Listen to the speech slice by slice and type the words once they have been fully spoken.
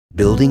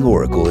Building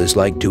Oracle is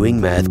like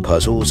doing math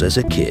puzzles as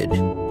a kid.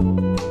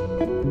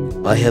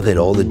 I have had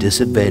all the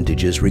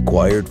disadvantages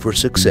required for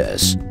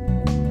success.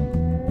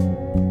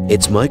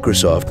 It's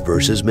Microsoft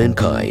versus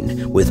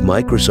mankind, with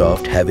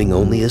Microsoft having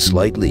only a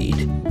slight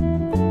lead.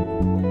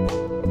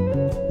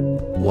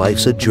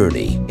 Life's a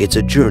journey. It's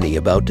a journey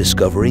about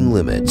discovering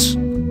limits.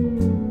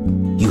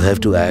 You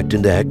have to act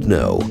and act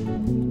now.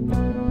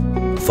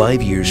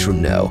 5 years from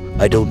now,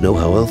 I don't know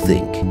how I'll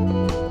think.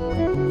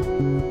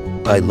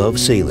 I love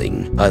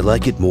sailing. I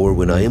like it more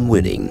when I am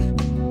winning.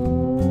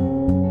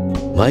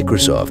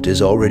 Microsoft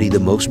is already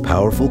the most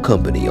powerful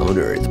company on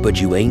earth,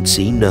 but you ain't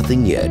seen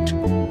nothing yet.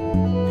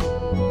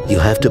 You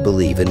have to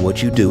believe in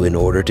what you do in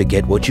order to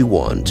get what you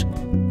want.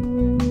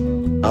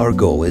 Our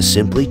goal is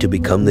simply to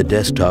become the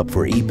desktop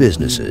for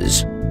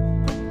e-businesses.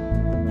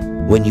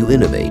 When you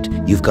innovate,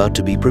 you've got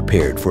to be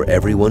prepared for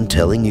everyone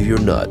telling you you're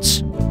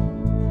nuts.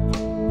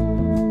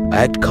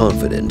 Act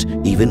confident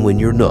even when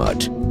you're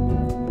not.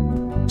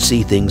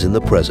 See things in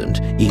the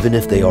present even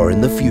if they are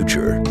in the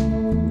future.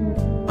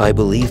 I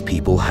believe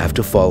people have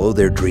to follow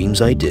their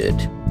dreams. I did.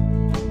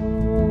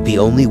 The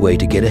only way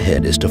to get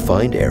ahead is to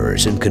find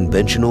errors in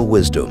conventional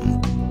wisdom.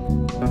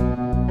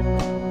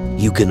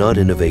 You cannot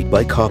innovate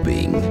by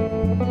copying.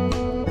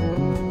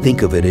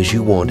 Think of it as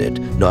you want it,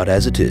 not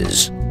as it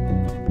is.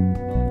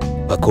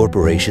 A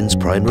corporation's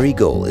primary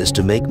goal is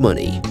to make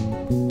money.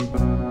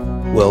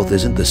 Wealth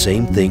isn't the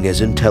same thing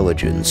as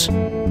intelligence.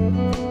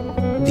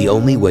 The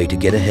only way to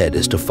get ahead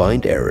is to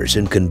find errors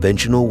in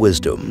conventional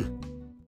wisdom.